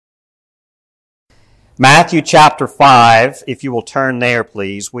Matthew chapter 5, if you will turn there,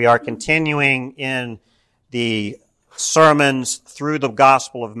 please. We are continuing in the sermons through the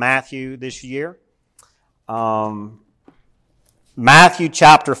Gospel of Matthew this year. Matthew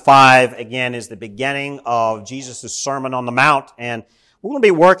chapter 5, again, is the beginning of Jesus' Sermon on the Mount, and we're going to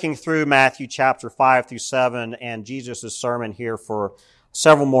be working through Matthew chapter 5 through 7 and Jesus' sermon here for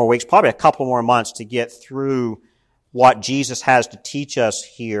several more weeks, probably a couple more months to get through what Jesus has to teach us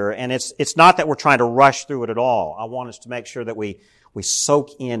here. And it's not that we're trying to rush through it at all. I want us to make sure that we soak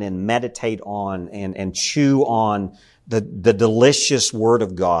in and meditate on and chew on the delicious Word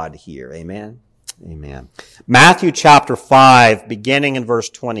of God here. Amen? Amen. Matthew chapter 5, beginning in verse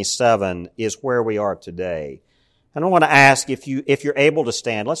 27, is where we are today. And I want to ask if you're able to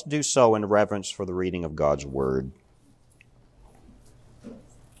stand, let's do so in reverence for the reading of God's Word.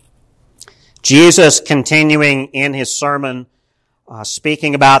 Jesus, continuing in his sermon,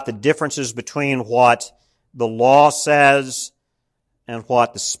 speaking about the differences between what the law says and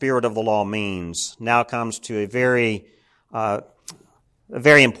what the spirit of the law means, now comes to a very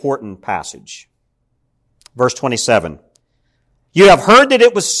important passage. Verse 27. You have heard that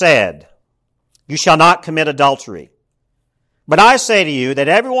it was said, you shall not commit adultery. But I say to you that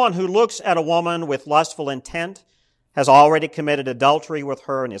everyone who looks at a woman with lustful intent has already committed adultery with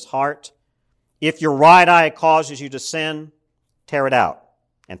her in his heart. If your right eye causes you to sin, tear it out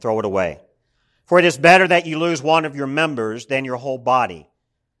and throw it away. For it is better that you lose one of your members than your whole body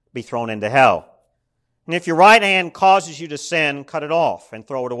be thrown into hell. And if your right hand causes you to sin, cut it off and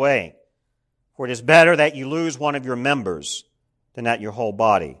throw it away. For it is better that you lose one of your members than that your whole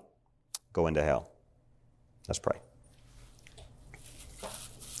body go into hell. Let's pray.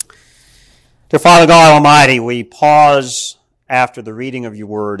 Dear Father God Almighty, we pause after the reading of your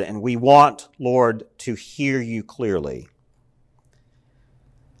word, and we want, Lord, to hear you clearly.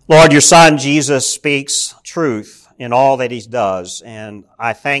 Lord, your Son Jesus speaks truth in all that he does, and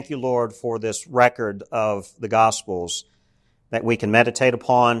I thank you, Lord, for this record of the Gospels that we can meditate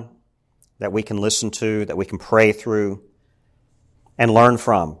upon, that we can listen to, that we can pray through, and learn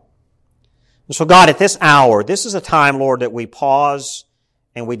from. And so, God, at this hour, this is a time, Lord, that we pause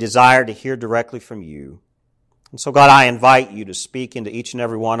and we desire to hear directly from you. And so, God, I invite you to speak into each and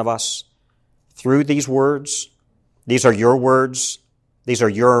every one of us through these words. These are your words. These are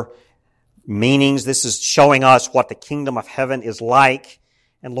your meanings. This is showing us what the kingdom of heaven is like.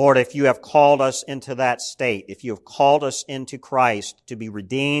 And Lord, if you have called us into that state, if you have called us into Christ to be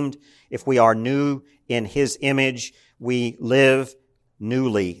redeemed, if we are new in his image, we live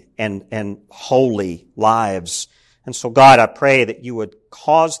newly and holy lives. And so, God, I pray that you would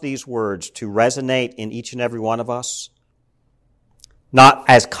cause these words to resonate in each and every one of us, not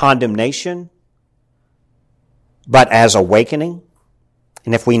as condemnation, but as awakening.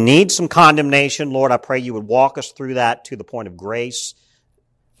 And if we need some condemnation, Lord, I pray you would walk us through that to the point of grace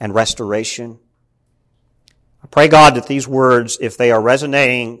and restoration. I pray, God, that these words, if they are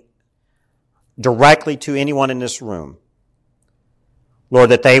resonating directly to anyone in this room, Lord,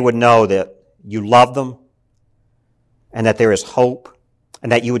 that they would know that you love them, and that there is hope,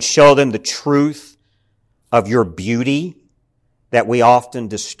 and that you would show them the truth of your beauty that we often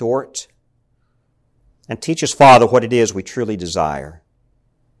distort. And teach us, Father, what it is we truly desire.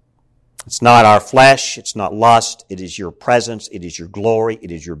 It's not our flesh, it's not lust, it is your presence, it is your glory,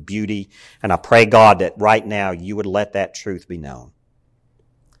 it is your beauty. And I pray, God, that right now you would let that truth be known.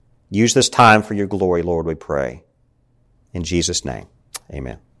 Use this time for your glory, Lord, we pray. In Jesus' name,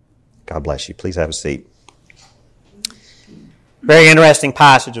 amen. God bless you. Please have a seat. Very interesting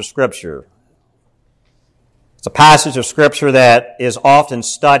passage of Scripture. It's a passage of Scripture that is often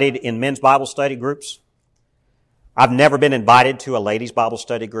studied in men's Bible study groups. I've never been invited to a ladies' Bible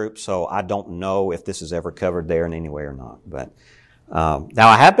study group, so I don't know if this is ever covered there in any way or not. But now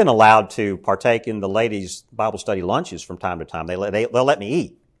I have been allowed to partake in the ladies' Bible study lunches from time to time. They'll let me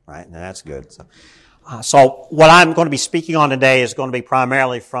eat, right? And that's good. So what I'm going to be speaking on today is going to be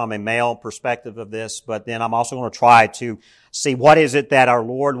primarily from a male perspective of this, but then I'm also going to try to see what is it that our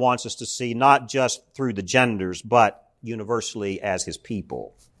Lord wants us to see, not just through the genders, but universally as his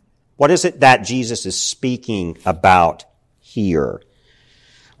people. What is it that Jesus is speaking about here?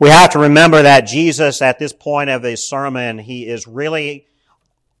 We have to remember that Jesus, at this point of his sermon, he is really,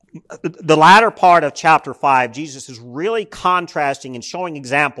 the latter part of chapter 5, Jesus is really contrasting and showing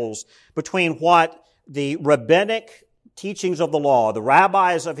examples between what the rabbinic teachings of the law, the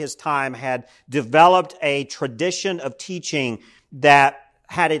rabbis of his time had developed a tradition of teaching that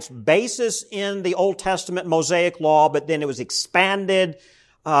had its basis in the Old Testament Mosaic law, but then it was expanded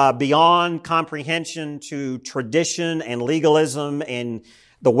beyond comprehension to tradition and legalism and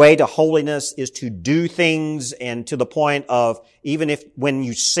The way to holiness is to do things, and to the point of even if when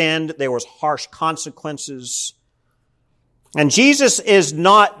you sinned, there was harsh consequences. And Jesus is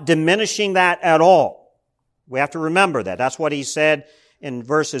not diminishing that at all. We have to remember that. That's what he said in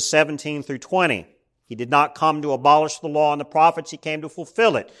verses 17 through 20. He did not come to abolish the law and the prophets. He came to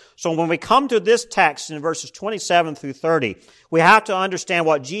fulfill it. So when we come to this text in verses 27 through 30, we have to understand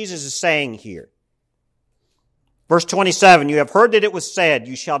what Jesus is saying here. Verse 27, you have heard that it was said,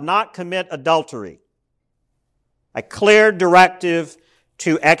 you shall not commit adultery. A clear directive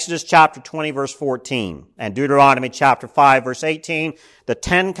to Exodus chapter 20, verse 14, and Deuteronomy chapter 5, verse 18, the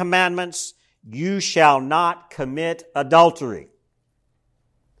 10 Commandments, you shall not commit adultery.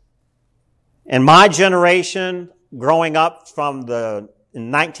 In my generation, growing up from the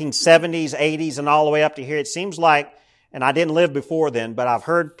 1970s, 80s, and all the way up to here, it seems like, and I didn't live before then, but I've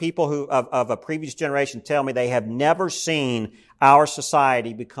heard people of a previous generation tell me they have never seen our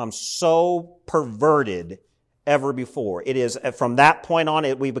society become so perverted ever before. It is, from that point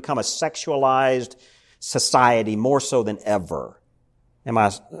on, we've become a sexualized society more so than ever. And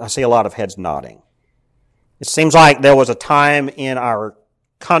I see a lot of heads nodding. It seems like there was a time in our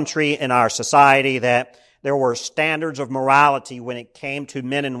country, in our society, that there were standards of morality when it came to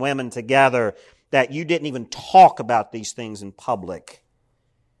men and women together, that you didn't even talk about these things in public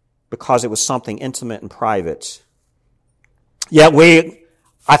because it was something intimate and private. Yet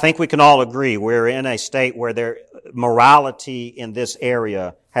I think we can all agree we're in a state where morality in this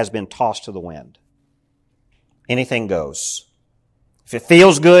area has been tossed to the wind. Anything goes. If it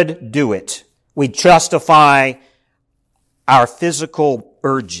feels good, do it. We justify our physical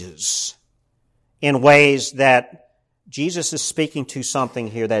urges in ways that Jesus is speaking to something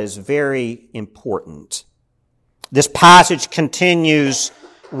here that is very important. This passage continues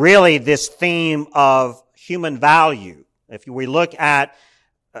really this theme of human value. If we look at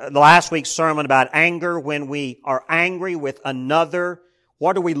last week's sermon about anger, when we are angry with another,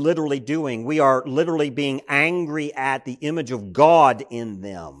 what are we literally doing? We are literally being angry at the image of God in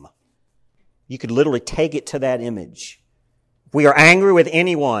them. You could literally take it to that image. If we are angry with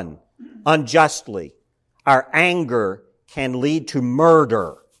anyone unjustly, our anger can lead to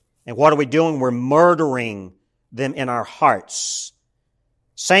murder. And what are we doing? We're murdering them in our hearts.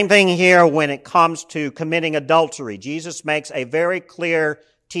 Same thing here when it comes to committing adultery. Jesus makes a very clear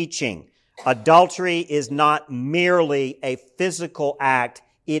teaching. Adultery is not merely a physical act.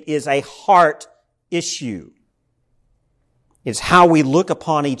 It is a heart issue. It's how we look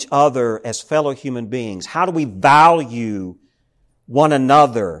upon each other as fellow human beings. How do we value one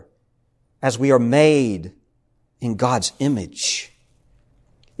another as we are made in God's image?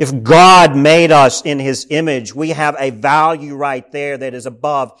 If God made us in His image, we have a value right there that is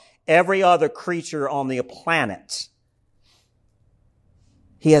above every other creature on the planet.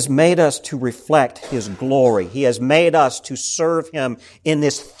 He has made us to reflect His glory. He has made us to serve Him in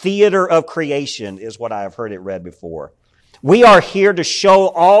this theater of creation, is what I have heard it read before. We are here to show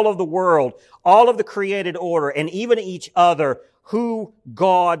all of the world, all of the created order, and even each other who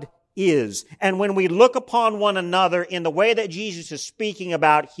God is. And when we look upon one another in the way that Jesus is speaking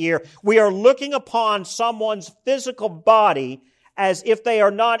about here, we are looking upon someone's physical body as if they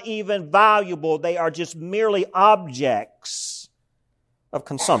are not even valuable. They are just merely objects of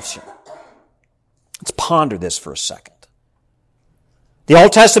consumption. Let's ponder this for a second. The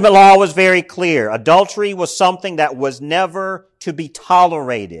Old Testament law was very clear. Adultery was something that was never to be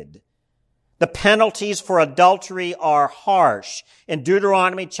tolerated. The penalties for adultery are harsh. In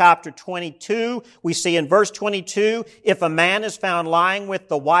Deuteronomy chapter 22, we see in verse 22, if a man is found lying with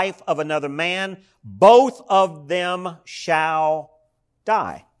the wife of another man, both of them shall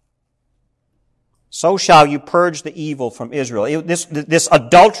die. So shall you purge the evil from Israel. This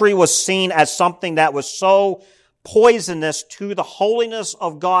adultery was seen as something that was so poisonous to the holiness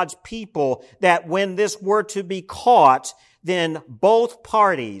of God's people that when this were to be caught, then both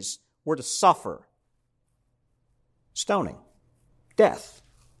parties were to suffer stoning, death.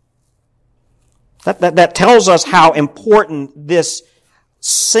 That tells us how important this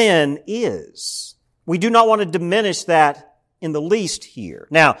sin is. We do not want to diminish that in the least here.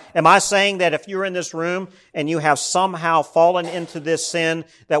 Now, am I saying that if you're in this room and you have somehow fallen into this sin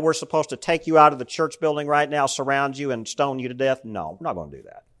that we're supposed to take you out of the church building right now, surround you, and stone you to death? No, we're not going to do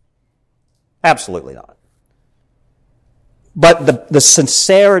that. Absolutely not. But the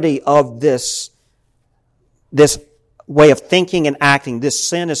sincerity of this way of thinking and acting, this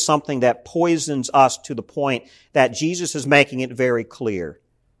sin is something that poisons us to the point that Jesus is making it very clear.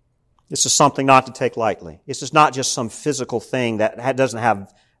 This is something not to take lightly. This is not just some physical thing that doesn't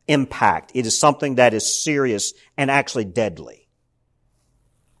have impact. It is something that is serious and actually deadly.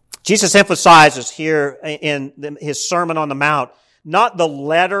 Jesus emphasizes here in His Sermon on the Mount, not the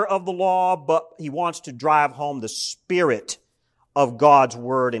letter of the law, but He wants to drive home the spirit of God's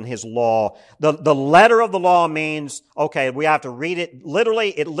Word and His law. The letter of the law means, okay, we have to read it literally.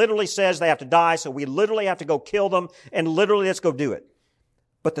 It literally says they have to die, so we literally have to go kill them, and literally let's go do it.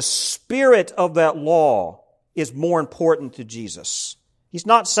 But the spirit of that law is more important to Jesus. He's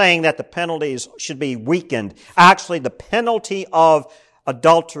not saying that the penalties should be weakened. Actually, the penalty of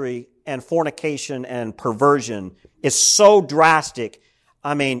adultery and fornication and perversion is so drastic.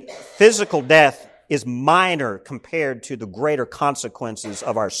 I mean, physical death is minor compared to the greater consequences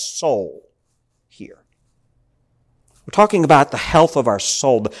of our soul here. We're talking about the health of our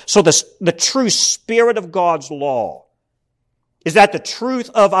soul. So the true spirit of God's law is that the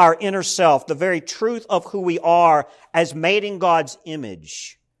truth of our inner self, the very truth of who we are as made in God's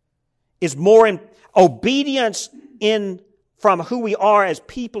image, is more in obedience from who we are as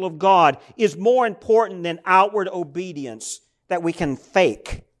people of God is more important than outward obedience that we can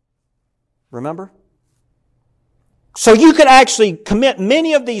fake. Remember? So you could actually commit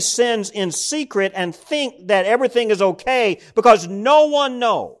many of these sins in secret and think that everything is okay because no one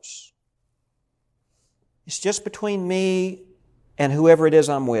knows. It's just between me and whoever it is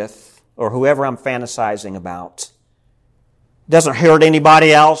I'm with or whoever I'm fantasizing about. It doesn't hurt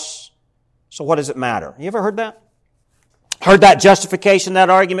anybody else. So what does it matter? You ever heard that? Heard that justification, that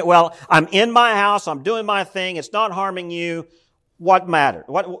argument? Well, I'm in my house, I'm doing my thing, it's not harming you. What matters?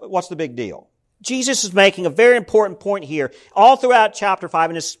 What's the big deal? Jesus is making a very important point here all throughout chapter 5,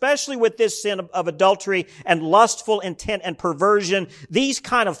 and especially with this sin of adultery and lustful intent and perversion. These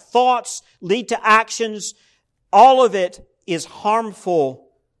kind of thoughts lead to actions. All of it is harmful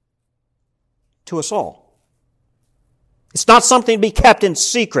to us all. It's not something to be kept in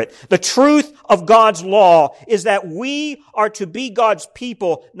secret. The truth of God's law is that we are to be God's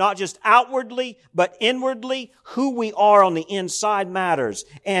people, not just outwardly, but inwardly. Who we are on the inside matters.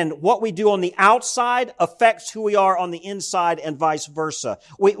 And what we do on the outside affects who we are on the inside and vice versa.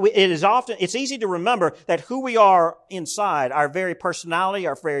 It's easy to remember that who we are inside, our very personality,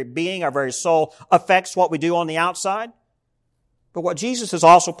 our very being, our very soul, affects what we do on the outside. But what Jesus is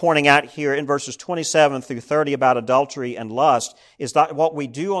also pointing out here in verses 27 through 30 about adultery and lust is that what we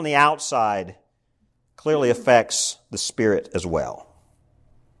do on the outside clearly affects the spirit as well.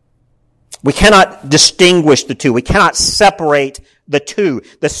 We cannot distinguish the two. We cannot separate the two.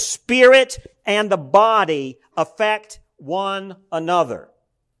 The spirit and the body affect one another.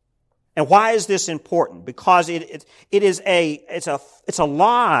 And why is this important? Because it's a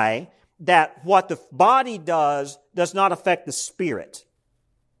lie that what the body does not affect the spirit.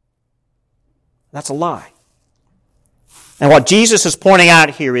 That's a lie. And what Jesus is pointing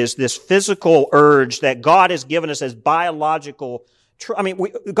out here is this physical urge that God has given us as biological.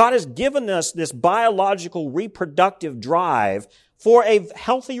 God has given us this biological reproductive drive for a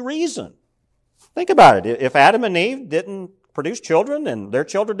healthy reason. Think about it. If Adam and Eve didn't produce children, and their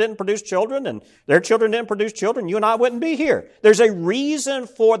children didn't produce children, and their children didn't produce children, you and I wouldn't be here. There's a reason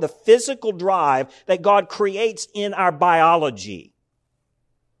for the physical drive that God creates in our biology.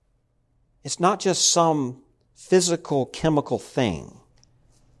 It's not just some physical, chemical thing.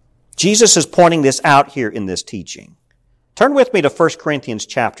 Jesus is pointing this out here in this teaching. Turn with me to 1 Corinthians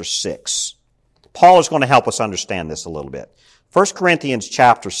chapter 6. Paul is going to help us understand this a little bit. 1 Corinthians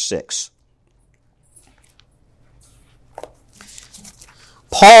chapter 6.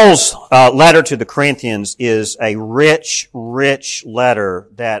 Paul's letter to the Corinthians is a rich, rich letter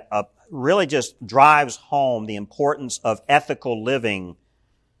that really just drives home the importance of ethical living,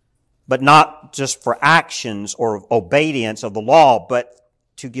 but not just for actions or obedience of the law, but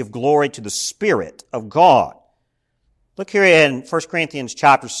to give glory to the Spirit of God. Look here in 1 Corinthians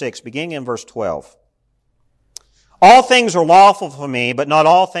chapter 6, beginning in verse 12. All things are lawful for me, but not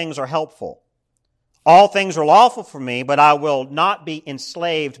all things are helpful. All things are lawful for me, but I will not be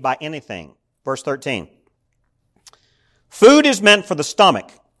enslaved by anything. Verse 13. Food is meant for the stomach,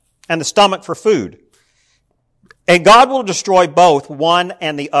 and the stomach for food. And God will destroy both one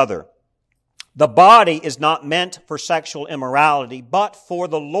and the other. The body is not meant for sexual immorality, but for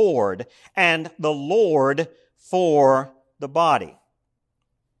the Lord, and the Lord for the body.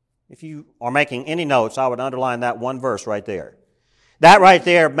 If you are making any notes, I would underline that one verse right there. That right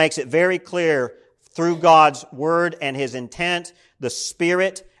there makes it very clear through God's Word and His intent, the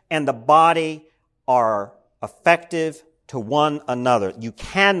Spirit and the body are effective to one another. You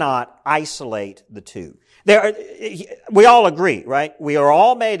cannot isolate the two. We all agree, right? We are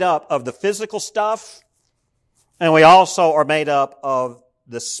all made up of the physical stuff, and we also are made up of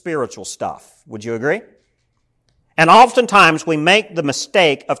the spiritual stuff. Would you agree? And oftentimes we make the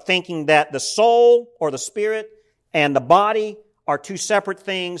mistake of thinking that the soul or the spirit and the body are two separate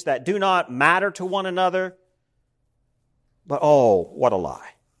things that do not matter to one another. But oh, what a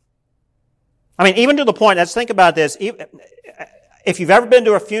lie. I mean, even to the point, let's think about this. If you've ever been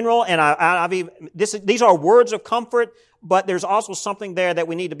to a funeral, and these are words of comfort, but there's also something there that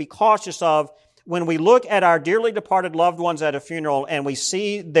we need to be cautious of when we look at our dearly departed loved ones at a funeral and we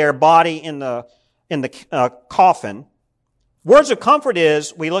see their body in the coffin. Words of comfort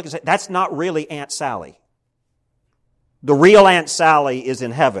is we look and say, that's not really Aunt Sally. The real Aunt Sally is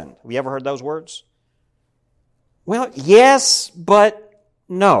in heaven. Have you ever heard those words? Well, yes, but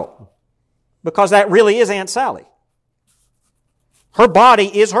no. Because that really is Aunt Sally. Her body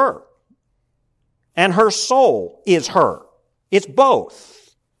is her. And her soul is her. It's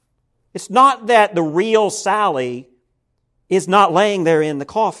both. It's not that the real Sally is not laying there in the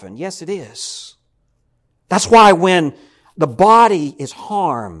coffin. Yes, it is. That's why when the body is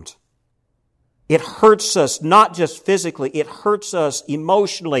harmed, it hurts us not just physically, it hurts us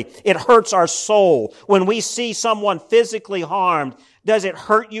emotionally. It hurts our soul. When we see someone physically harmed, does it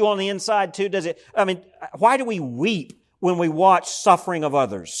hurt you on the inside too? Why do we weep when we watch suffering of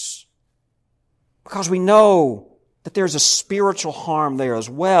others? Because we know that there's a spiritual harm there as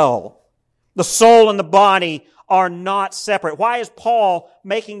well. The soul and the body are not separate. Why is Paul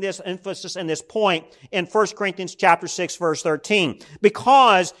making this emphasis and this point in 1 Corinthians chapter 6, verse 13?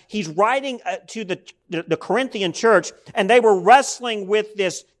 Because he's writing to the Corinthian church, and they were wrestling with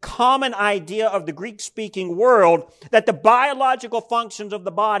this common idea of the Greek-speaking world that the biological functions of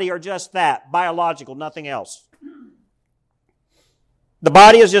the body are just that, biological, nothing else. The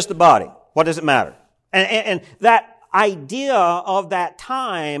body is just the body. What does it matter? And that idea of that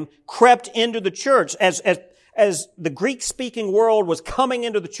time crept into the church as the Greek-speaking world was coming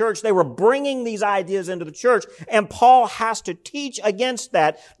into the church. They were bringing these ideas into the church, and Paul has to teach against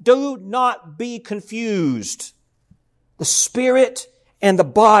that. Do not be confused. The spirit and the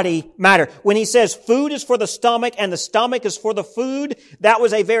body matter. When he says food is for the stomach and the stomach is for the food, that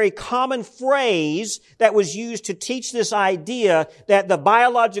was a very common phrase that was used to teach this idea that the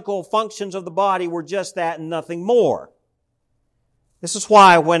biological functions of the body were just that and nothing more. This is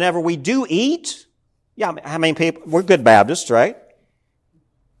why whenever we do eat, how many people, we're good Baptists, right?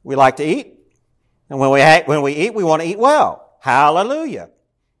 We like to eat. And when we eat, we want to eat well. Hallelujah.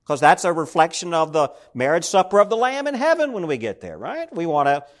 Because that's a reflection of the marriage supper of the Lamb in heaven when we get there, right? We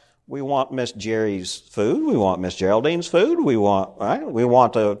want Miss Jerry's food. We want Miss Geraldine's food. We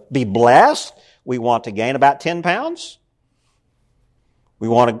want to be blessed. We want to gain about 10 pounds. We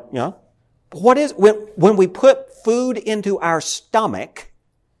want to, when we put food into our stomach,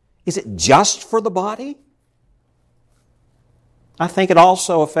 is it just for the body? I think it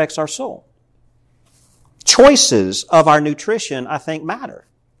also affects our soul. Choices of our nutrition, I think, matter.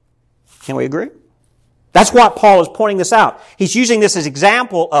 Can we agree? That's what Paul is pointing this out. He's using this as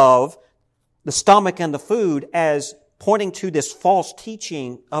example of the stomach and the food as pointing to this false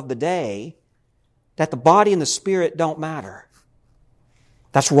teaching of the day that the body and the spirit don't matter.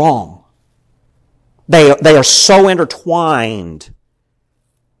 That's wrong. They are so intertwined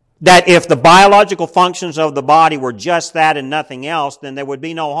that if the biological functions of the body were just that and nothing else, then there would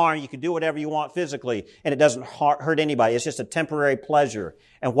be no harm. You could do whatever you want physically, and it doesn't hurt anybody. It's just a temporary pleasure.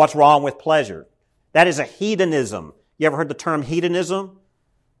 And what's wrong with pleasure? That is a hedonism. You ever heard the term hedonism?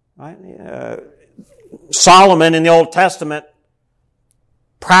 Right? Solomon in the Old Testament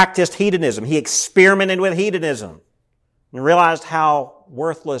practiced hedonism. He experimented with hedonism and realized how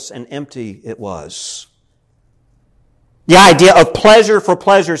worthless and empty it was. The idea of pleasure for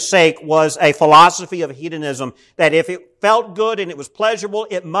pleasure's sake was a philosophy of hedonism, that if it felt good and it was pleasurable,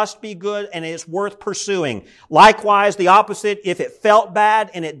 it must be good and it's worth pursuing. Likewise, the opposite, if it felt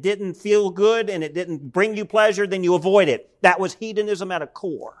bad and it didn't feel good and it didn't bring you pleasure, then you avoid it. That was hedonism at a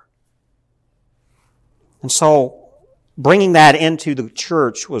core. And so, bringing that into the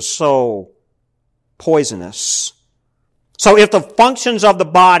church was so poisonous. So if the functions of the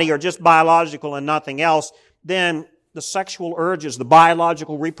body are just biological and nothing else, then the sexual urges, the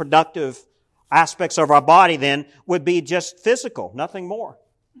biological reproductive aspects of our body then would be just physical, nothing more.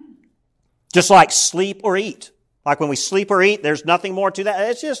 Just like sleep or eat. Like when we sleep or eat, there's nothing more to that.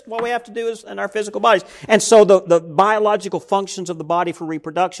 It's just what we have to do is in our physical bodies. And so the biological functions of the body for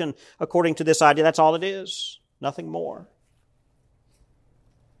reproduction, according to this idea, that's all it is. Nothing more.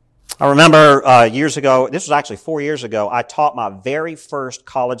 I remember years ago, this was actually 4 years ago, I taught my very first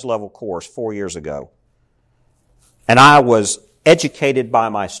college level course 4 years ago. And I was educated by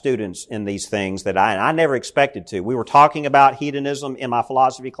my students in these things that I never expected to. We were talking about hedonism in my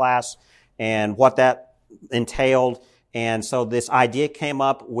philosophy class and what that entailed. And so this idea came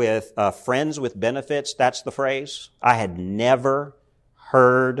up with friends with benefits. That's the phrase. I had never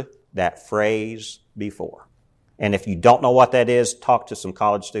heard that phrase before. And if you don't know what that is, talk to some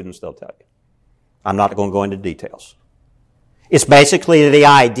college students, they'll tell you. I'm not going to go into details. It's basically the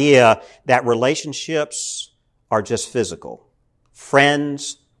idea that relationships are just physical.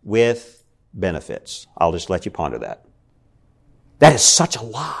 Friends with benefits. I'll just let you ponder that. That is such a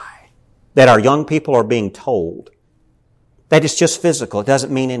lie that our young people are being told that it's just physical. It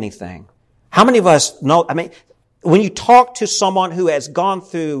doesn't mean anything. How many of us know, when you talk to someone who has gone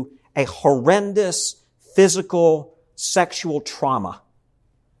through a horrendous physical sexual trauma,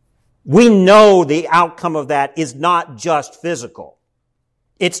 we know the outcome of that is not just physical.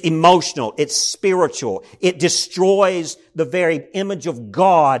 It's emotional. It's spiritual. It destroys the very image of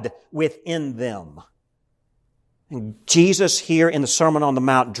God within them. And Jesus here in the Sermon on the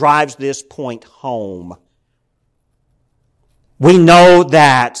Mount drives this point home. We know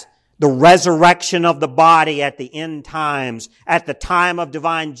that the resurrection of the body at the end times, at the time of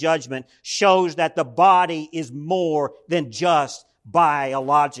divine judgment, shows that the body is more than just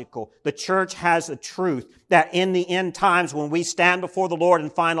biological. The church has the truth that in the end times when we stand before the Lord in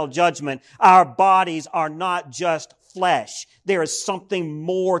final judgment, our bodies are not just flesh. There is something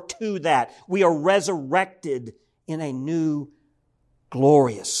more to that. We are resurrected in a new,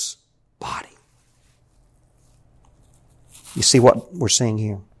 glorious body. You see what we're seeing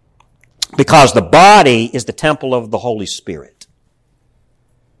here? Because the body is the temple of the Holy Spirit.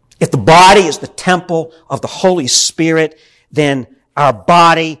 If the body is the temple of the Holy Spirit, then our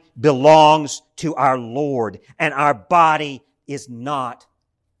body belongs to our Lord, and our body is not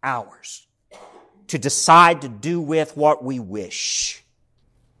ours to decide to do with what we wish.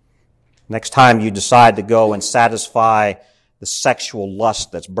 Next time you decide to go and satisfy the sexual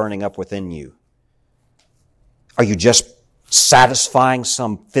lust that's burning up within you, are you just satisfying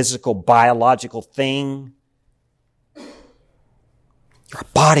some physical, biological thing? Our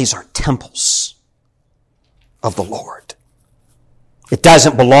bodies are temples of the Lord. It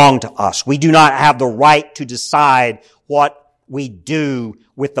doesn't belong to us. We do not have the right to decide what we do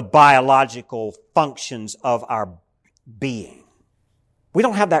with the biological functions of our being. We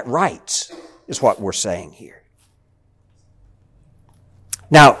don't have that right, is what we're saying here.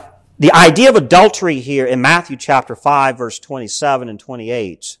 Now, the idea of adultery here in Matthew chapter 5, verse 27 and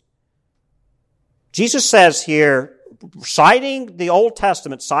 28, Jesus says here, citing the Old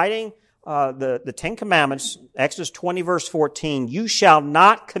Testament, citing the Ten Commandments, Exodus 20, verse 14, you shall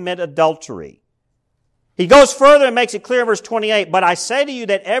not commit adultery. He goes further and makes it clear in verse 28, but I say to you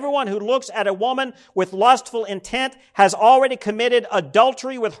that everyone who looks at a woman with lustful intent has already committed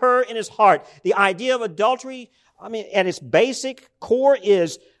adultery with her in his heart. The idea of adultery, at its basic core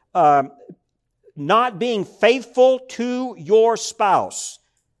is not being faithful to your spouse.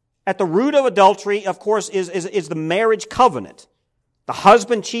 At the root of adultery, of course, is the marriage covenant. The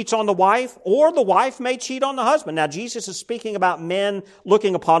husband cheats on the wife, or the wife may cheat on the husband. Now, Jesus is speaking about men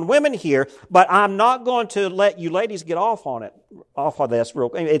looking upon women here, but I'm not going to let you ladies get off of this real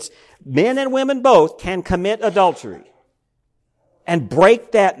quick. It's men and women both can commit adultery and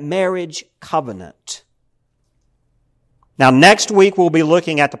break that marriage covenant. Now, next week we'll be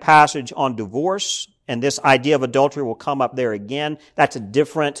looking at the passage on divorce, and this idea of adultery will come up there again. That's a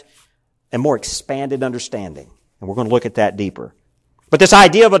different and more expanded understanding, and we're going to look at that deeper. But this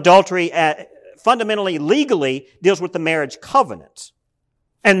idea of adultery fundamentally, legally, deals with the marriage covenant.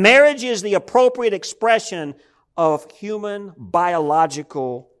 And marriage is the appropriate expression of human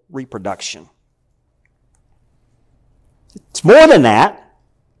biological reproduction. It's more than that,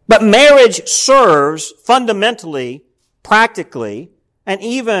 but marriage serves fundamentally, practically, and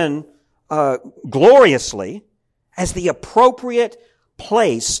even gloriously as the appropriate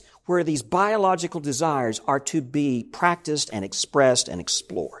place where these biological desires are to be practiced and expressed and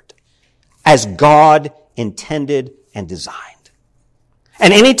explored as God intended and designed.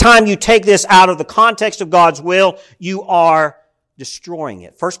 And anytime you take this out of the context of God's will, you are destroying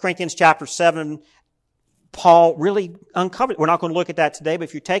it. 1 Corinthians chapter 7, Paul really uncovered, we're not going to look at that today, but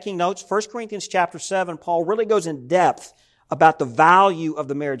if you're taking notes, 1 Corinthians chapter 7, Paul really goes in depth about the value of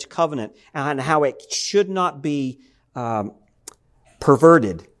the marriage covenant and how it should not be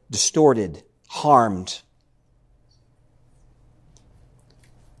perverted, distorted, harmed.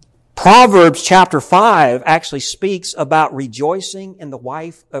 Proverbs chapter 5 actually speaks about rejoicing in the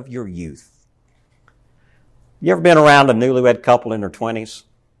wife of your youth. You ever been around a newlywed couple in their 20s?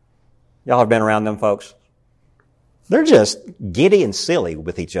 Y'all have been around them folks? They're just giddy and silly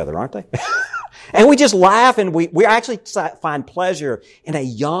with each other, aren't they? And we just laugh, and we actually find pleasure in a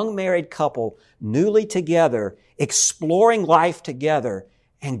young married couple, newly together, exploring life together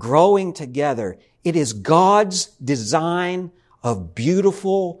and growing together. It is God's design of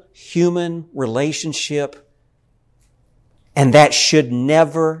beautiful human relationship, and that should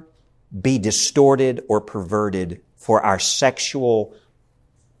never be distorted or perverted for our sexual,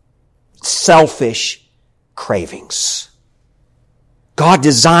 selfish cravings. God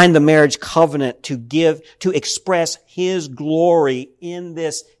designed the marriage covenant to express His glory in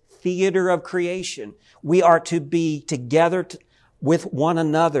this theater of creation. We are to be together with one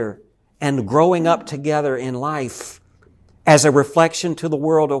another and growing up together in life as a reflection to the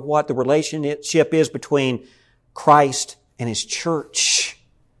world of what the relationship is between Christ and His church.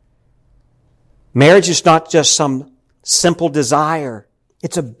 Marriage is not just some simple desire.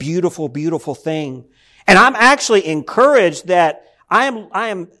 It's a beautiful, beautiful thing. And I'm actually encouraged that I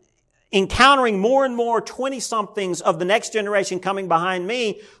am encountering more and more 20-somethings of the next generation coming behind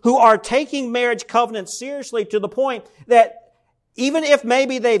me who are taking marriage covenants seriously to the point that even if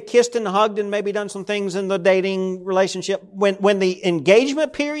maybe they've kissed and hugged and maybe done some things in the dating relationship, when the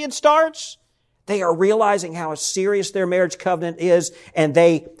engagement period starts, they are realizing how serious their marriage covenant is, and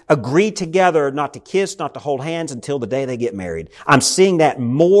they agree together not to kiss, not to hold hands until the day they get married. I'm seeing that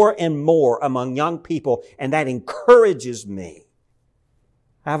more and more among young people, and that encourages me.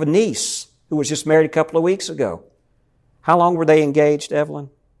 I have a niece who was just married a couple of weeks ago. How long were they engaged, Evelyn?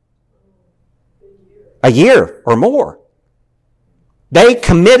 A year or more. They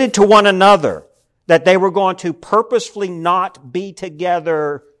committed to one another that they were going to purposefully not be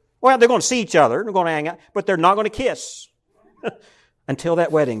together. Well, they're going to see each other, they're going to hang out, but they're not going to kiss until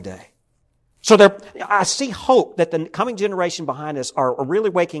that wedding day. So I see hope that the coming generation behind us are really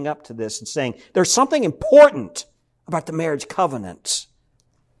waking up to this and saying there's something important about the marriage covenant.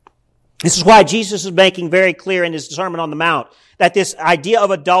 This is why Jesus is making very clear in His Sermon on the Mount that this idea of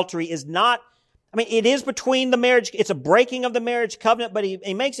adultery is not, it is between the marriage, it's a breaking of the marriage covenant, but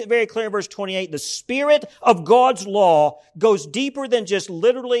he makes it very clear in verse 28, the Spirit of God's law goes deeper than just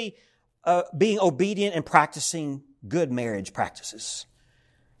literally being obedient and practicing good marriage practices.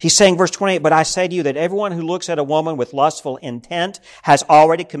 He's saying, verse 28, but I say to you that everyone who looks at a woman with lustful intent has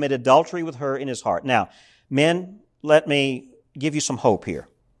already committed adultery with her in his heart. Now, men, let me give you some hope here.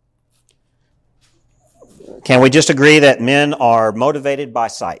 Can we just agree that men are motivated by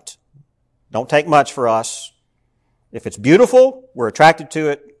sight? Don't take much for us. If it's beautiful, we're attracted to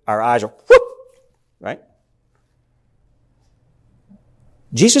it. Our eyes are whoop, right?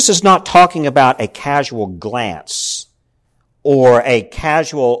 Jesus is not talking about a casual glance or a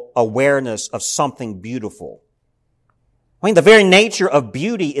casual awareness of something beautiful. The very nature of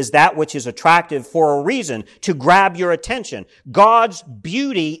beauty is that which is attractive for a reason, to grab your attention. God's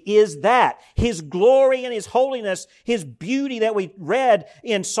beauty is that. His glory and His holiness, His beauty that we read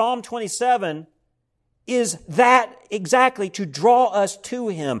in Psalm 27 is that exactly, to draw us to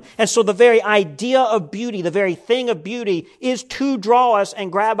Him. And so the very idea of beauty, the very thing of beauty is to draw us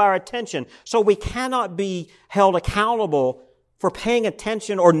and grab our attention. So we cannot be held accountable for paying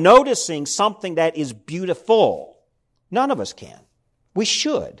attention or noticing something that is beautiful. None of us can. We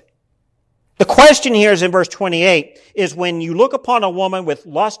should. The question here is in verse 28 is when you look upon a woman with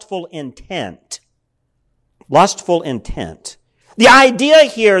lustful intent. Lustful intent. The idea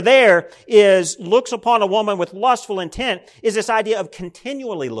here there is looks upon a woman with lustful intent is this idea of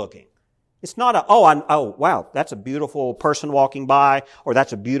continually looking. It's not wow, that's a beautiful person walking by, or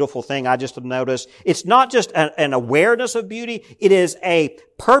that's a beautiful thing I just noticed. It's not just an awareness of beauty. It is a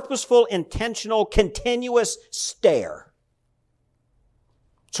purposeful, intentional, continuous stare.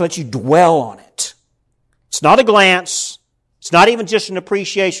 So that you dwell on it. It's not a glance. It's not even just an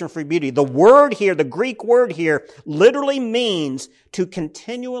appreciation for beauty. The word here, the Greek word here, literally means to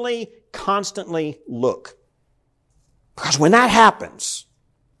continually, constantly look. Because when that happens,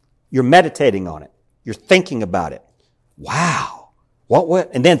 you're meditating on it. You're thinking about it. Wow. What?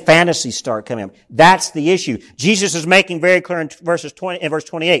 And then fantasies start coming up. That's the issue. Jesus is making very clear in verse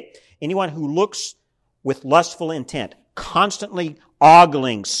 28. Anyone who looks with lustful intent, constantly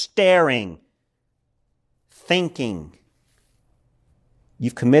ogling, staring, thinking,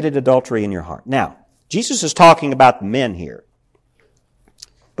 you've committed adultery in your heart. Now, Jesus is talking about the men here.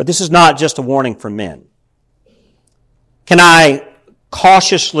 But this is not just a warning for men. Can I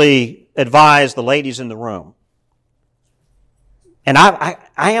cautiously advise the ladies in the room? And I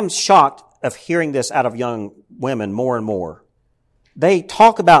am shocked of hearing this out of young women more and more. They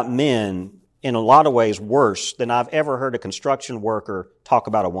talk about men in a lot of ways worse than I've ever heard a construction worker talk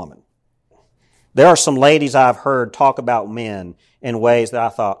about a woman. There are some ladies I've heard talk about men in ways that I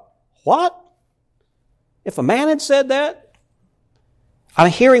thought, what? If a man had said that, I'm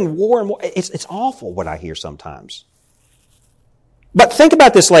hearing more and more. It's awful what I hear sometimes. But think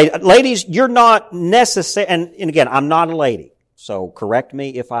about this, ladies. You're not necessary, and again, I'm not a lady, so correct me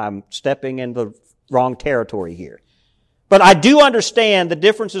if I'm stepping in the wrong territory here. But I do understand the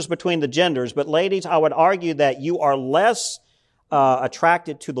differences between the genders. But ladies, I would argue that you are less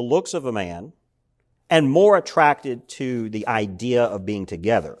attracted to the looks of a man and more attracted to the idea of being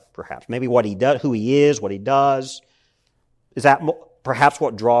together, perhaps. Maybe what he does, who he is, what he does. Is that perhaps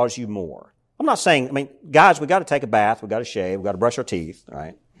what draws you more? I'm not saying, guys, we got to take a bath, we got to shave, we got to brush our teeth,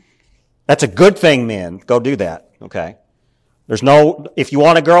 right? That's a good thing, men. Go do that, okay? If you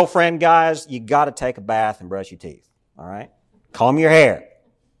want a girlfriend, guys, you got to take a bath and brush your teeth, all right? Comb your hair.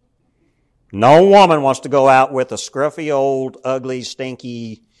 No woman wants to go out with a scruffy, old, ugly,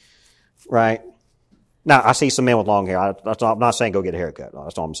 stinky, right? Now, I see some men with long hair. I'm not saying go get a haircut.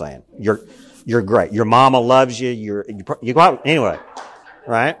 That's all I'm saying. You're great. Your mama loves you. You go out, anyway,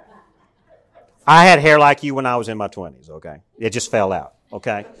 right? I had hair like you when I was in my 20s, okay? It just fell out,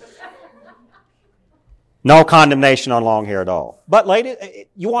 okay? No condemnation on long hair at all. But ladies,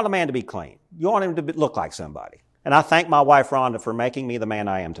 you want a man to be clean. You want him to look like somebody. And I thank my wife, Rhonda, for making me the man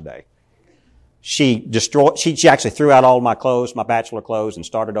I am today. She actually threw out all my clothes, my bachelor clothes, and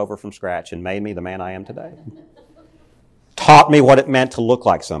started over from scratch and made me the man I am today. Taught me what it meant to look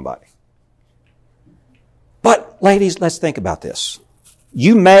like somebody. But ladies, let's think about this.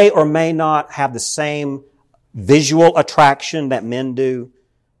 You may or may not have the same visual attraction that men do.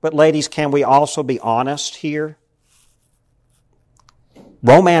 But ladies, can we also be honest here?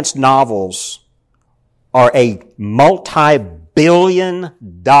 Romance novels are a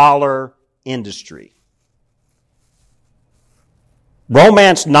multi-billion-dollar industry.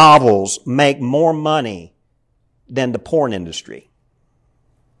 Romance novels make more money than the porn industry.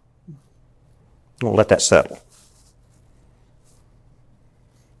 We'll let that settle.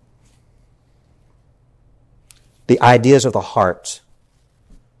 The ideas of the heart.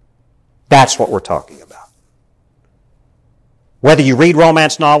 That's what we're talking about. Whether you read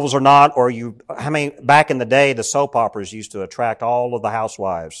romance novels or not, back in the day, the soap operas used to attract all of the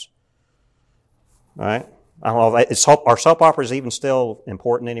housewives. Right? I don't know, are soap operas even still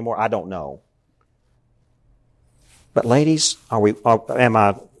important anymore? I don't know. But ladies, am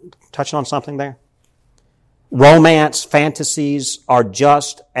I touching on something there? Romance fantasies are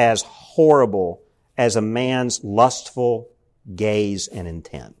just as horrible as a man's lustful gaze and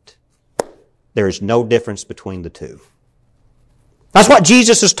intent. There is no difference between the two. That's what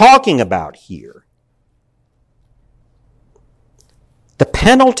Jesus is talking about here. The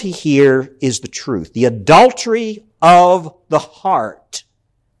penalty here is the truth. The adultery of the heart.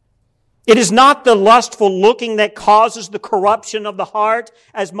 It is not the lustful looking that causes the corruption of the heart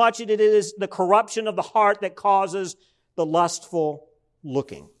as much as it is the corruption of the heart that causes the lustful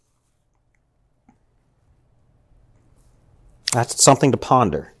looking. That's something to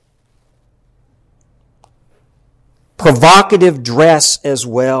ponder. Provocative dress as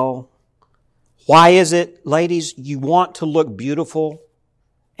well. Why is it, ladies, you want to look beautiful?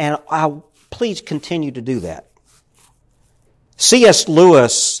 And please continue to do that. C.S.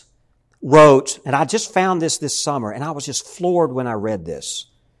 Lewis wrote, and I just found this summer, and I was just floored when I read this.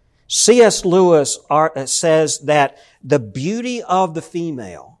 C.S. Lewis says that the beauty of the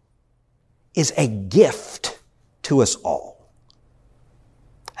female is a gift to us all.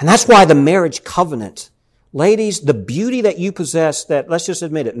 And that's why the marriage covenant, ladies, the beauty that you possess, that, let's just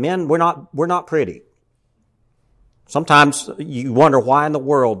admit it, men, we're not pretty. Sometimes you wonder why in the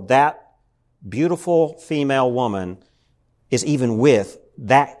world that beautiful female woman is even with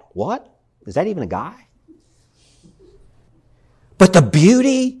that, what? Is that even a guy? But the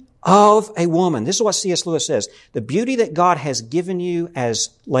beauty of a woman, this is what C.S. Lewis says, the beauty that God has given you as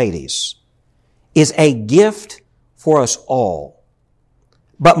ladies is a gift for us all.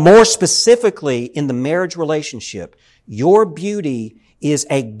 But more specifically, in the marriage relationship, your beauty is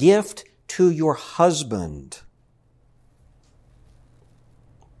a gift to your husband.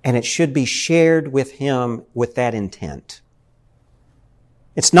 And it should be shared with him with that intent.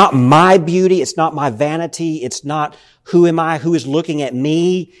 It's not my beauty. It's not my vanity. It's not who am I, who is looking at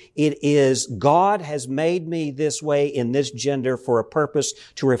me. It is God has made me this way in this gender for a purpose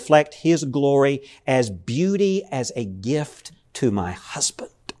to reflect His glory as beauty, as a gift to my husband.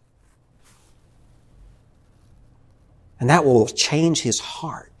 And that will change his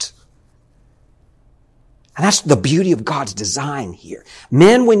heart. And that's the beauty of God's design here.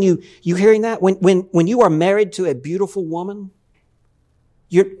 Men, when you hearing that? When you are married to a beautiful woman,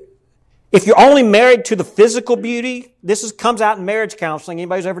 If you're only married to the physical beauty, comes out in marriage counseling.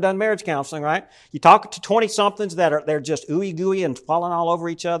 Anybody's ever done marriage counseling, right? You talk to 20-somethings they're just ooey gooey and falling all over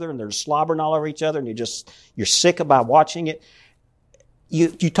each other and they're slobbering all over each other and you're sick about watching it. You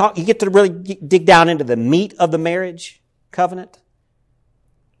get to really dig down into the meat of the marriage covenant.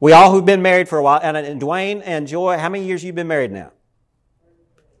 We all who've been married for a while, and Dwayne and Joy, how many years have you been married now?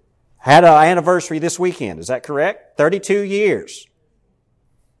 Had an anniversary this weekend, is that correct? 32 years.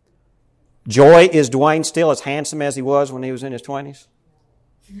 Joy, is Dwayne still as handsome as he was when he was in his 20s?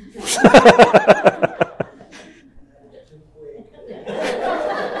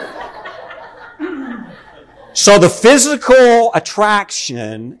 So the physical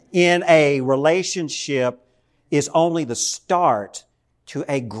attraction in a relationship is only the start to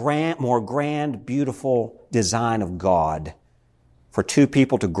a more grand, beautiful design of God for two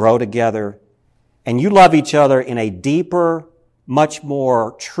people to grow together. And you love each other in a deeper, much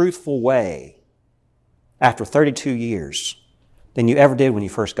more truthful way after 32 years than you ever did when you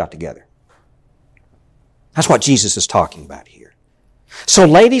first got together. That's what Jesus is talking about here. So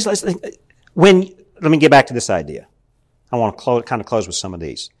ladies, let me get back to this idea. I want to kind of close with some of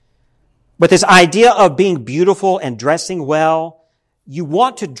these. But this idea of being beautiful and dressing well, you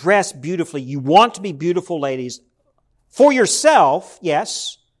want to dress beautifully. You want to be beautiful, ladies, for yourself,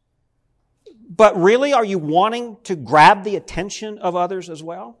 yes. But really, are you wanting to grab the attention of others as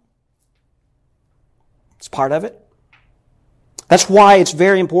well? It's part of it. That's why it's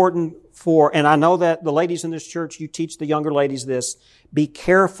very important and I know that the ladies in this church, you teach the younger ladies this, be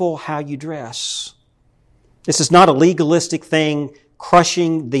careful how you dress. This is not a legalistic thing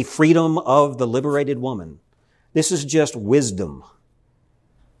crushing the freedom of the liberated woman. This is just wisdom.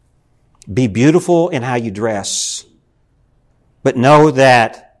 Be beautiful in how you dress, but know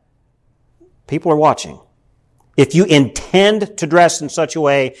that people are watching. If you intend to dress in such a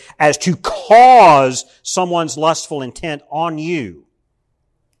way as to cause someone's lustful intent on you,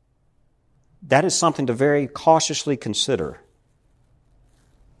 that is something to very cautiously consider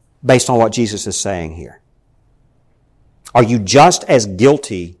based on what Jesus is saying here. Are you just as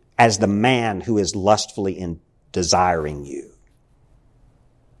guilty as the man who is lustfully desiring you?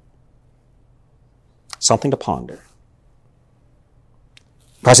 Something to ponder.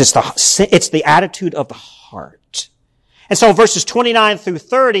 Because it's the attitude of the heart. And so verses 29 through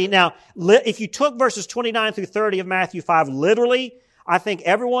 30, now, if you took verses 29 through 30 of Matthew 5 literally, I think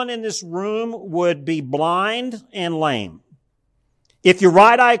everyone in this room would be blind and lame. If your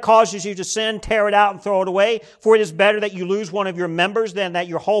right eye causes you to sin, tear it out and throw it away. For it is better that you lose one of your members than that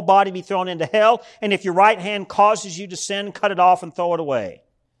your whole body be thrown into hell. And if your right hand causes you to sin, cut it off and throw it away.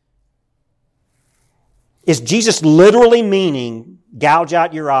 Is Jesus literally meaning gouge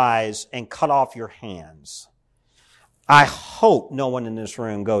out your eyes and cut off your hands? I hope no one in this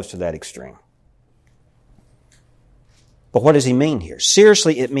room goes to that extreme. But what does he mean here?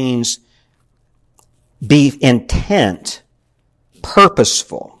 Seriously, it means be intent,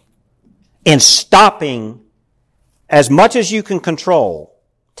 purposeful, in stopping as much as you can control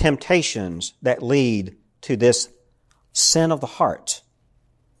temptations that lead to this sin of the heart.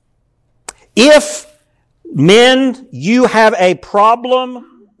 If, men, you have a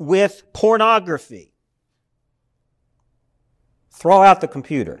problem with pornography, throw out the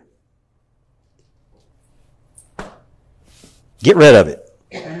computer. Get rid of it.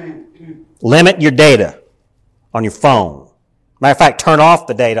 Limit your data on your phone. Matter of fact, turn off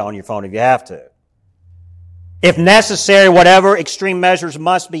the data on your phone if you have to. If necessary, whatever extreme measures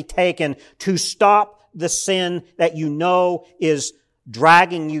must be taken to stop the sin that you know is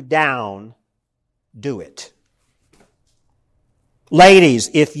dragging you down, do it. Ladies,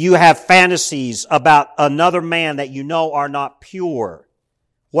 if you have fantasies about another man that you know are not pure,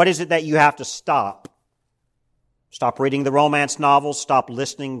 what is it that you have to stop? Stop reading the romance novels. Stop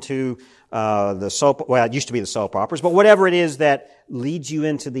listening to it used to be the soap operas, but whatever it is that leads you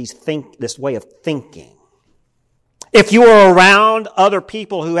into this way of thinking. If you are around other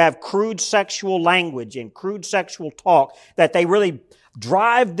people who have crude sexual language and crude sexual talk, that they really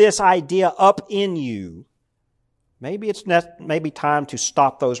drive this idea up in you, maybe it's time to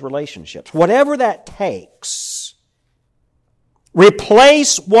stop those relationships. Whatever that takes,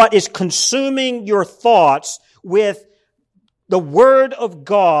 replace what is consuming your thoughts with the Word of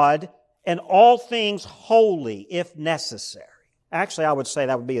God and all things holy, if necessary. Actually, I would say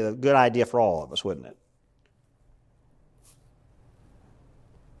that would be a good idea for all of us, wouldn't it?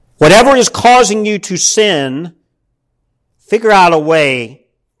 Whatever is causing you to sin, figure out a way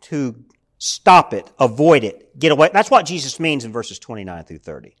to stop it, avoid it, get away. That's what Jesus means in verses 29 through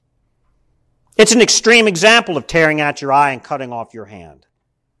 30. It's an extreme example of tearing out your eye and cutting off your hand.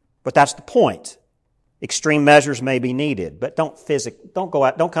 But that's the point. Extreme measures may be needed, but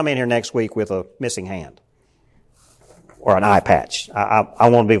don't come in here next week with a missing hand or an eye patch. I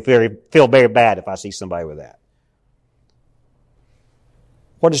want to feel very bad if I see somebody with that.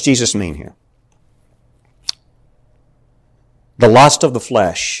 What does Jesus mean here? The lust of the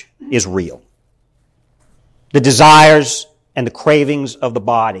flesh is real. The desires and the cravings of the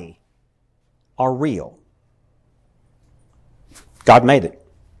body are real. God made it.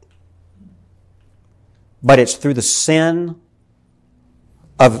 But it's through the sin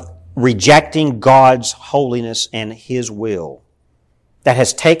of rejecting God's holiness and His will that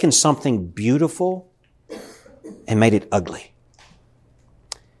has taken something beautiful and made it ugly.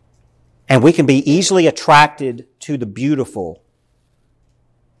 And we can be easily attracted to the beautiful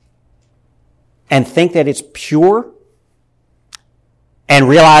and think that it's pure and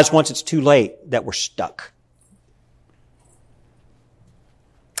realize once it's too late that we're stuck.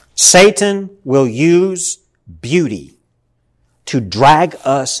 Satan will use beauty to drag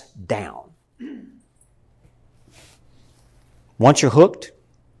us down. Once you're hooked,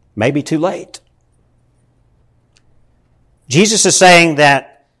 maybe too late. Jesus is saying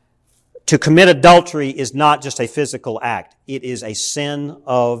that to commit adultery is not just a physical act. It is a sin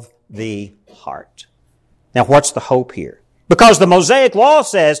of the heart. Now, what's the hope here? Because the Mosaic Law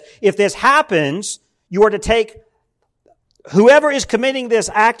says if this happens, you are to take whoever is committing this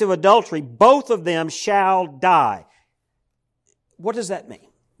act of adultery, both of them shall die. What does that mean?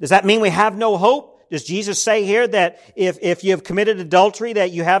 Does that mean we have no hope? Does Jesus say here that if you have committed adultery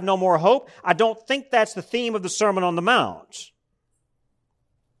that you have no more hope? I don't think that's the theme of the Sermon on the Mount.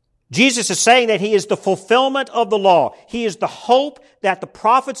 Jesus is saying that He is the fulfillment of the law. He is the hope that the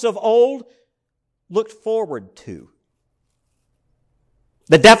prophets of old looked forward to.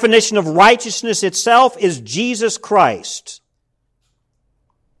 The definition of righteousness itself is Jesus Christ.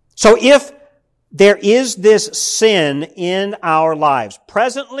 So if there is this sin in our lives,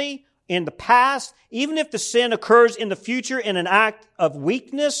 presently, in the past, even if the sin occurs in the future in an act of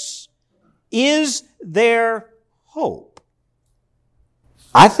weakness, is there hope?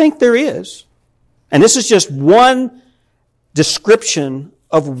 I think there is. And this is just one description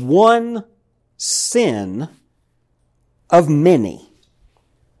of one sin of many.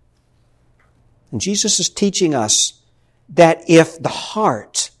 And Jesus is teaching us that if the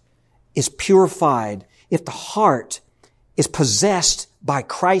heart is purified, if the heart is possessed by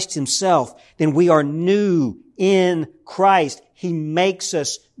Christ Himself, then we are new in Christ. He makes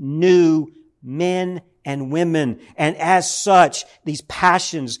us new men and women. And as such, these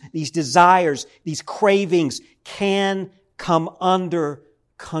passions, these desires, these cravings can come under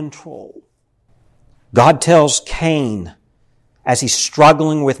control. God tells Cain, as he's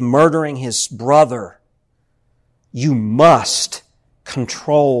struggling with murdering his brother, you must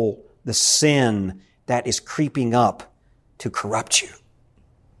control the sin that is creeping up to corrupt you.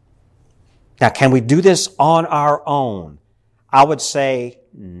 Now, can we do this on our own? I would say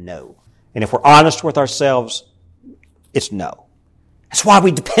no. And if we're honest with ourselves, it's no. That's why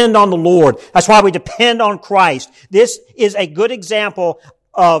we depend on the Lord. That's why we depend on Christ. This is a good example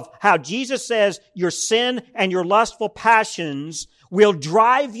of how Jesus says your sin and your lustful passions will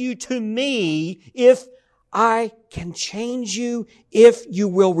drive you to me if I can change you, if you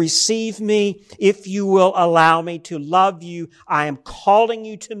will receive me, if you will allow me to love you. I am calling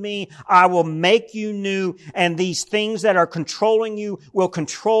you to me. I will make you new, and these things that are controlling you will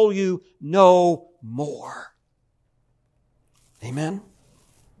control you no more. Amen?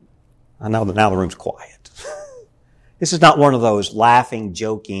 I know that now the room's quiet. This is not one of those laughing,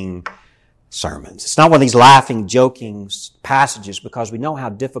 joking sermons. It's not one of these laughing, joking passages because we know how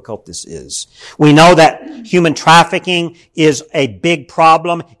difficult this is. We know that human trafficking is a big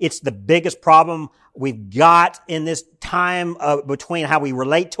problem. It's the biggest problem we've got in this time between how we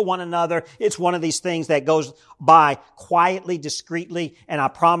relate to one another. It's one of these things that goes by quietly, discreetly, and I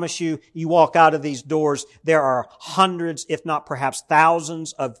promise you, you walk out of these doors, there are hundreds, if not perhaps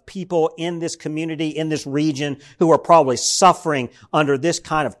thousands of people in this community, in this region, who are probably suffering under this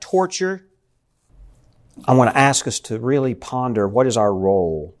kind of torture. I want to ask us to really ponder, what is our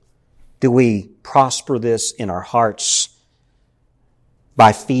role? Do we prosper this in our hearts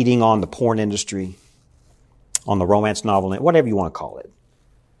by feeding on the porn industry, on the romance novel, whatever you want to call it?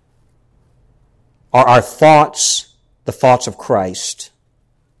 Are our thoughts the thoughts of Christ,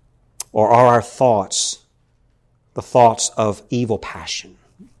 or are our thoughts the thoughts of evil passion?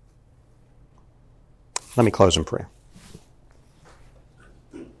 Let me close in prayer.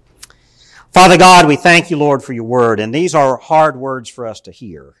 Father God, we thank you, Lord, for your word, and these are hard words for us to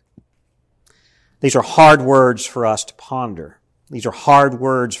hear. These are hard words for us to ponder. These are hard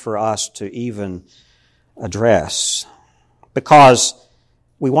words for us to even address because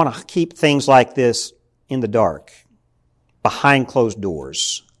we want to keep things like this in the dark, behind closed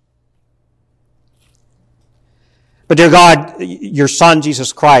doors. But dear God, your Son,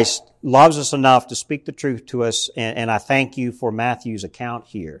 Jesus Christ, loves us enough to speak the truth to us, and I thank you for Matthew's account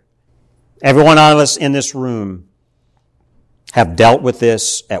here. Every one of us in this room have dealt with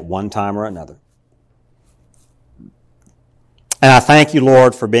this at one time or another. And I thank you,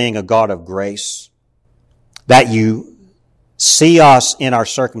 Lord, for being a God of grace, that you see us in our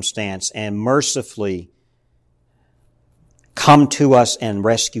circumstance and mercifully come to us and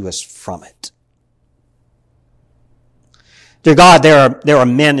rescue us from it. Dear God, there are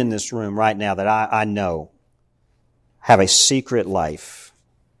men in this room right now that I know have a secret life.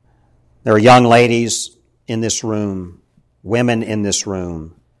 There are young ladies in this room, women in this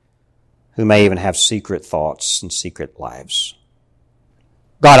room, who may even have secret thoughts and secret lives.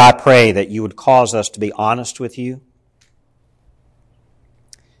 God, I pray that you would cause us to be honest with you.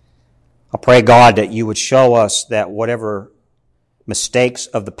 I pray, God, that you would show us that whatever mistakes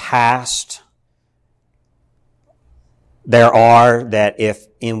of the past there are, that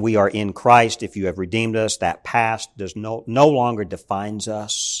we are in Christ, if you have redeemed us, that past does no longer defines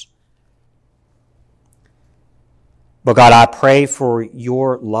us. But God, I pray for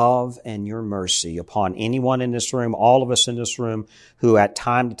your love and your mercy upon anyone in this room, all of us in this room, who at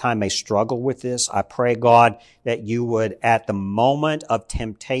time to time may struggle with this. I pray, God, that you would, at the moment of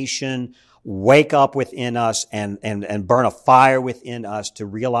temptation, wake up within us and burn a fire within us to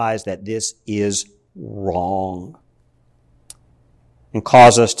realize that this is wrong. And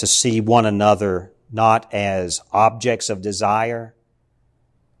cause us to see one another not as objects of desire,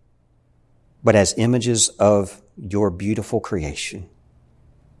 but as images of your beautiful creation.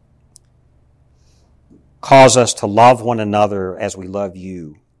 Cause us to love one another as we love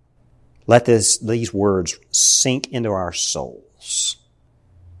you. Let these words sink into our souls.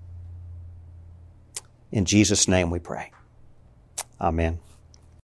 In Jesus' name we pray. Amen.